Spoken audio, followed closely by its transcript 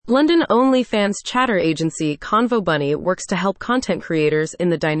London OnlyFans chatter agency Convo Bunny works to help content creators in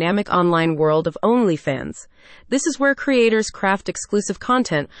the dynamic online world of OnlyFans. This is where creators craft exclusive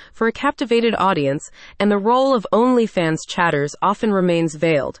content for a captivated audience, and the role of OnlyFans chatters often remains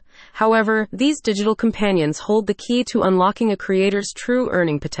veiled. However, these digital companions hold the key to unlocking a creator's true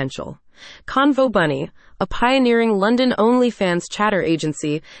earning potential. Convo Bunny, a pioneering London OnlyFans chatter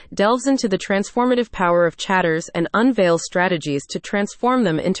agency, delves into the transformative power of chatters and unveils strategies to transform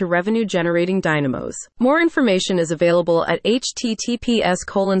them into revenue-generating dynamos. More information is available at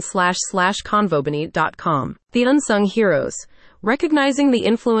https://convobunny.com. The Unsung Heroes. Recognizing the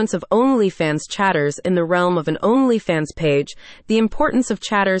influence of OnlyFans chatters in the realm of an OnlyFans page, the importance of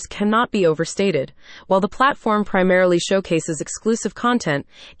chatters cannot be overstated. While the platform primarily showcases exclusive content,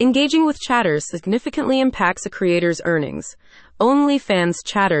 engaging with chatters significantly impacts a creator's earnings. OnlyFans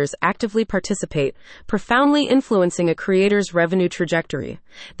chatters actively participate, profoundly influencing a creator's revenue trajectory.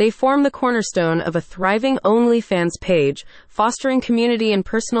 They form the cornerstone of a thriving OnlyFans page, fostering community and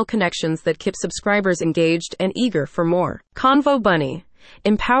personal connections that keep subscribers engaged and eager for more. Convo Bunny.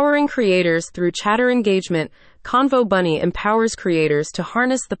 Empowering creators through chatter engagement. Convo Bunny empowers creators to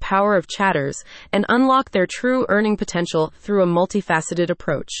harness the power of chatters and unlock their true earning potential through a multifaceted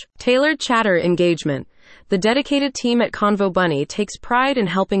approach. Tailored chatter engagement. The dedicated team at Convo Bunny takes pride in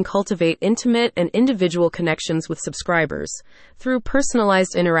helping cultivate intimate and individual connections with subscribers. Through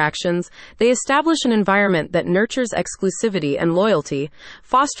personalized interactions, they establish an environment that nurtures exclusivity and loyalty,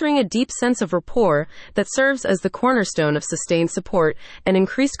 fostering a deep sense of rapport that serves as the cornerstone of sustained support and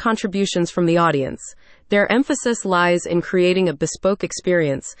increased contributions from the audience. Their emphasis lies in creating a bespoke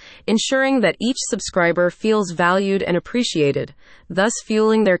experience, ensuring that each subscriber feels valued and appreciated, thus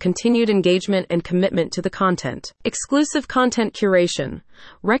fueling their continued engagement and commitment to the content. Exclusive content curation.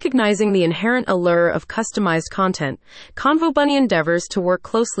 Recognizing the inherent allure of customized content, Convo Bunny endeavors to work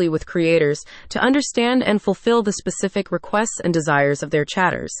closely with creators to understand and fulfill the specific requests and desires of their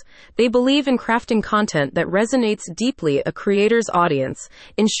chatters. They believe in crafting content that resonates deeply a creator's audience,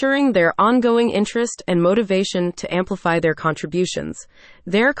 ensuring their ongoing interest and motivation to amplify their contributions.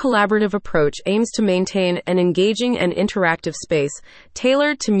 Their collaborative approach aims to maintain an engaging and interactive space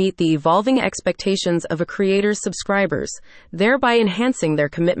tailored to meet the evolving expectations of a creator's subscribers, thereby enhancing their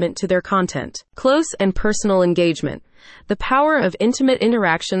commitment to their content. Close and personal engagement. The power of intimate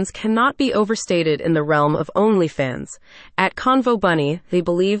interactions cannot be overstated in the realm of OnlyFans. At Convo Bunny, they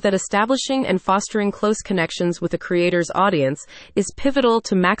believe that establishing and fostering close connections with a creator's audience is pivotal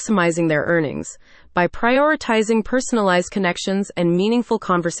to maximizing their earnings. By prioritizing personalized connections and meaningful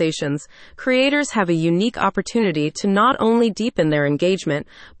conversations, creators have a unique opportunity to not only deepen their engagement,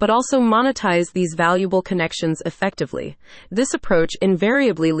 but also monetize these valuable connections effectively. This approach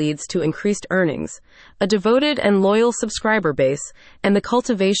invariably leads to increased earnings, a devoted and loyal subscriber base, and the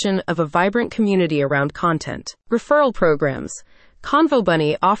cultivation of a vibrant community around content. Referral programs. Convo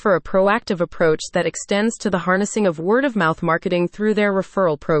Bunny offer a proactive approach that extends to the harnessing of word-of-mouth marketing through their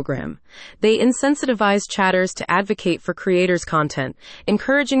referral program. They incentivize chatters to advocate for creators' content,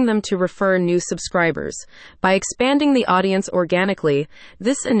 encouraging them to refer new subscribers. By expanding the audience organically,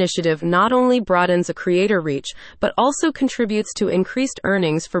 this initiative not only broadens a creator reach, but also contributes to increased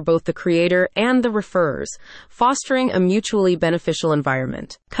earnings for both the creator and the referrers, fostering a mutually beneficial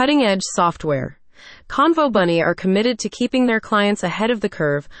environment. Cutting-edge software. Convo Bunny are committed to keeping their clients ahead of the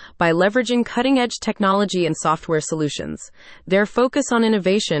curve by leveraging cutting-edge technology and software solutions. Their focus on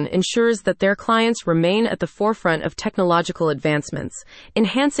innovation ensures that their clients remain at the forefront of technological advancements,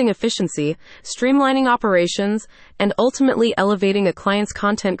 enhancing efficiency, streamlining operations, and ultimately elevating a client's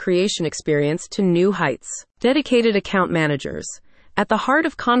content creation experience to new heights. Dedicated account managers. At the heart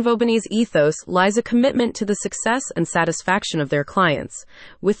of Convo Bunny's ethos lies a commitment to the success and satisfaction of their clients.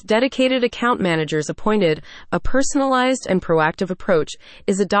 With dedicated account managers appointed, a personalized and proactive approach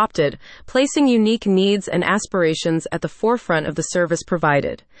is adopted, placing unique needs and aspirations at the forefront of the service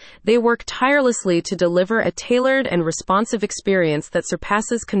provided. They work tirelessly to deliver a tailored and responsive experience that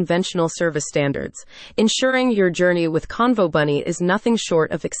surpasses conventional service standards, ensuring your journey with Convo Bunny is nothing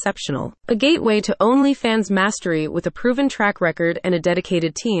short of exceptional. A gateway to OnlyFans mastery with a proven track record and a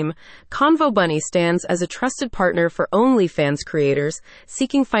dedicated team, Convo Bunny stands as a trusted partner for OnlyFans creators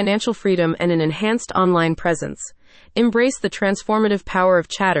seeking financial freedom and an enhanced online presence. Embrace the transformative power of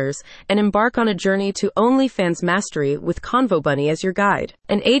chatters and embark on a journey to OnlyFans mastery with Convo Bunny as your guide.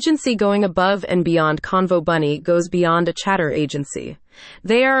 An agency going above and beyond. Convo Bunny goes beyond a chatter agency.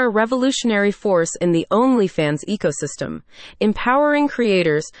 They are a revolutionary force in the OnlyFans ecosystem, empowering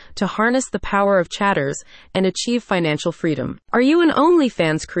creators to harness the power of chatters and achieve financial freedom. Are you an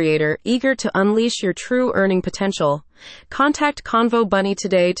OnlyFans creator eager to unleash your true earning potential? Contact Convo Bunny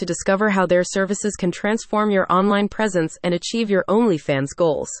today to discover how their services can transform your online presence and achieve your OnlyFans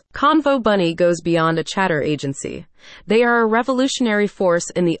goals. Convo Bunny goes beyond a chatter agency. They are a revolutionary force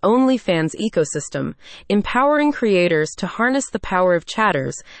in the OnlyFans ecosystem, empowering creators to harness the power of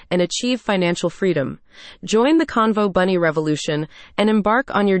chatters and achieve financial freedom. Join the Convo Bunny revolution and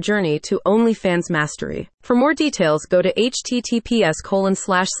embark on your journey to OnlyFans mastery. For more details, go to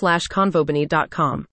https://convobunny.com.